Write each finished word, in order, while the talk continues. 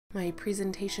My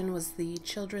presentation was the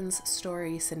children's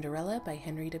story Cinderella by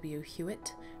Henry W.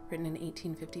 Hewitt, written in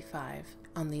 1855.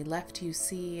 On the left you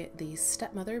see the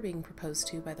stepmother being proposed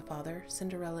to by the father,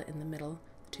 Cinderella in the middle,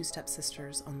 the two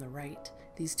stepsisters on the right.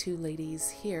 These two ladies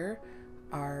here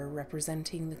are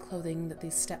representing the clothing that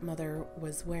the stepmother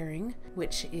was wearing,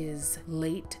 which is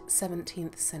late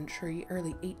 17th century,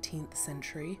 early 18th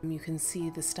century. You can see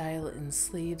the style in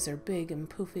sleeves are big and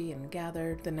poofy and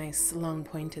gathered, the nice long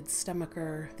pointed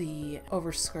stomacher, the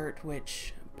overskirt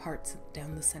which parts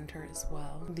down the center as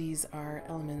well. These are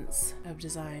elements of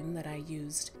design that I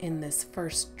used in this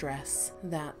first dress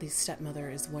that the stepmother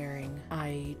is wearing.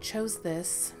 I chose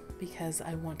this because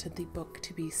I wanted the book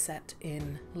to be set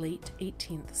in late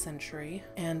 18th century,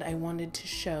 and I wanted to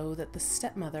show that the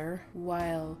stepmother,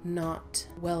 while not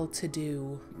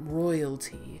well-to-do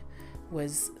royalty,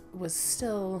 was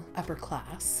still upper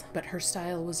class, but her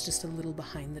style was just a little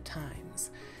behind the times,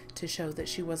 to show that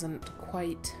she wasn't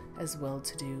quite as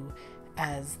well-to-do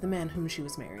as the man whom she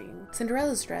was marrying.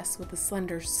 Cinderella's dress with the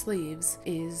slender sleeves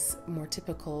is more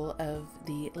typical of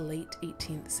the late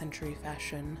 18th century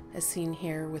fashion, as seen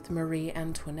here with Marie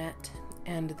Antoinette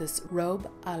and this robe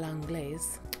à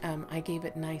l'anglaise. I gave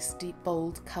it nice deep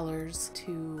bold colors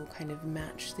to kind of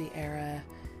match the era,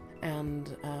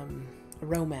 and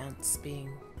romance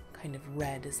being kind of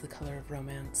red is the color of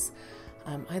romance.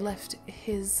 I left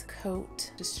his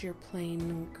coat just your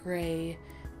plain gray,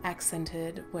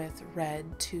 accented with red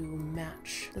to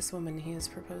match this woman he is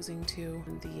proposing to.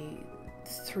 The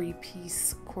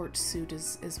three-piece court suit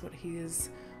is what he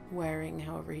is wearing.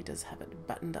 However, he does have it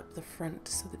buttoned up the front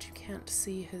so that you can't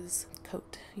see his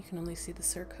coat. You can only see the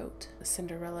surcoat.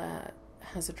 Cinderella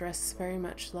has a dress very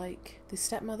much like the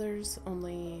stepmother's,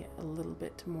 only a little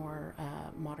bit more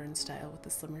modern style with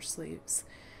the slimmer sleeves.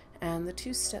 And the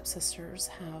two stepsisters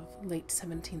have late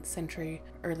 17th century,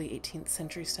 early 18th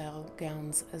century style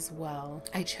gowns as well.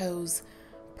 I chose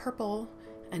purple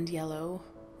and yellow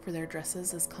for their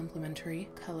dresses as complementary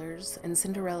colors, and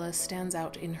Cinderella stands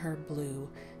out in her blue,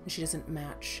 and she doesn't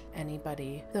match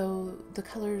anybody, though the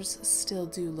colors still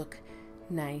do look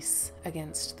nice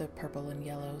against the purple and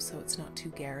yellow, so it's not too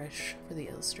garish for the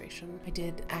illustration. I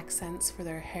did accents for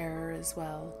their hair as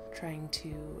well, trying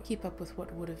to keep up with what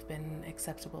would have been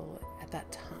acceptable at that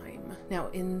time. Now,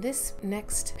 in this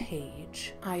next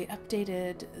page, I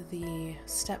updated the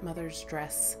stepmother's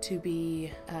dress to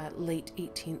be late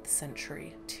 18th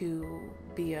century, to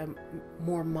be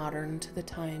more modern to the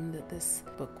time that this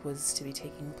book was to be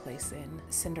taking place in.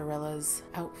 Cinderella's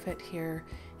outfit here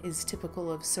is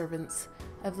typical of servants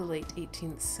of the late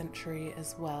 18th century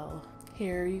as well.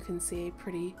 Here you can see a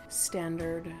pretty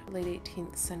standard late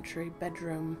 18th century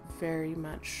bedroom, very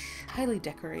much highly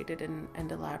decorated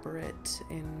and elaborate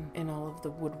in all of the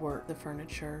woodwork, the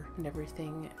furniture, and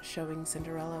everything, showing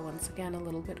Cinderella once again a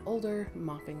little bit older,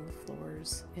 mopping the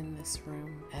floors in this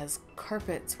room. As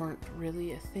carpets weren't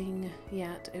really a thing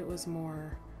yet, it was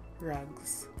more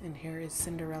rugs. And here is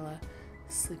Cinderella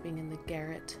sleeping in the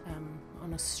garret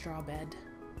on a straw bed.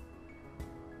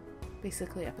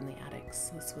 Basically up in the attics,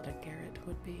 that's what a garret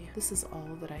would be. This is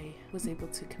all that I was able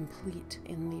to complete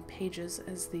in the pages,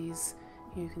 as these,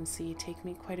 you can see, take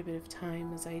me quite a bit of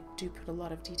time, as I do put a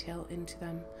lot of detail into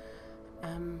them.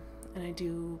 And I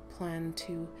do plan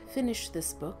to finish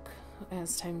this book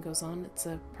as time goes on. It's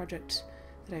a project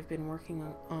that I've been working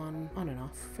on and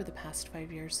off for the past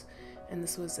 5 years, and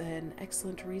this was an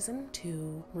excellent reason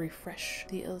to refresh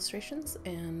the illustrations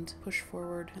and push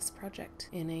forward this project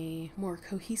in a more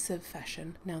cohesive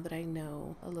fashion now that I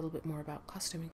know a little bit more about costuming.